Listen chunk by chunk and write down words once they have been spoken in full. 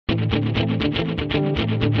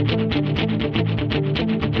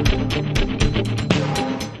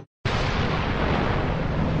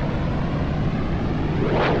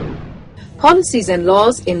Policies and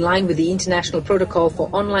laws in line with the International Protocol for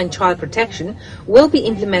Online Child Protection will be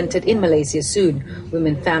implemented in Malaysia soon,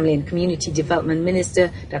 Women, Family and Community Development Minister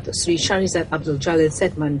Datuk Seri Shahrizat Abdul Jalil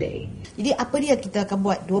said Monday. Jadi apa dia kita akan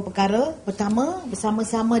buat dua perkara. Pertama,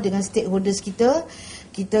 bersama-sama dengan stakeholders kita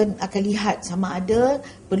akan lihat sama ada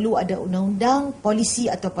perlu ada undang-undang, polisi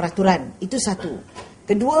atau peraturan. Itu satu.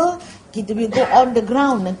 Kedua, kita will go on the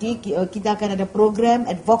ground. Nanti kita akan ada program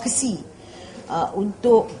advocacy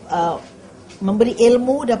untuk memberi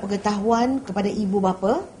ilmu dan pengetahuan kepada ibu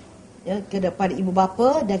bapa, kepada ibu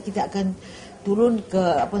bapa, dan kita akan turun ke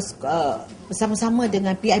bersama-sama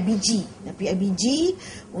dengan PIBG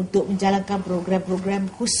untuk menjalankan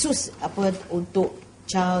program-program khusus untuk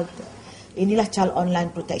child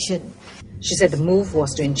online protection. She said the move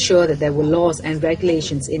was to ensure that there were laws and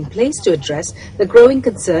regulations in place to address the growing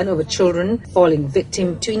concern over children falling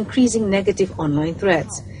victim to increasing negative online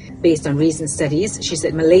threats. Based on recent studies, she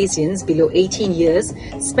said Malaysians below 18 years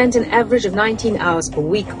spent an average of 19 hours per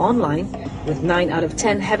week online, with 9 out of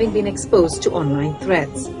 10 having been exposed to online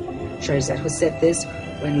threats. Shahrizat, who said this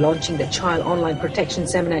when launching the Child Online Protection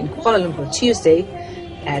Seminar in Kuala Lumpur Tuesday,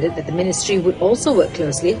 added that the ministry would also work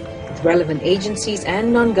closely with relevant agencies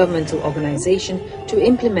and non-governmental organizations to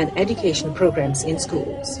implement education programs in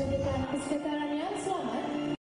schools.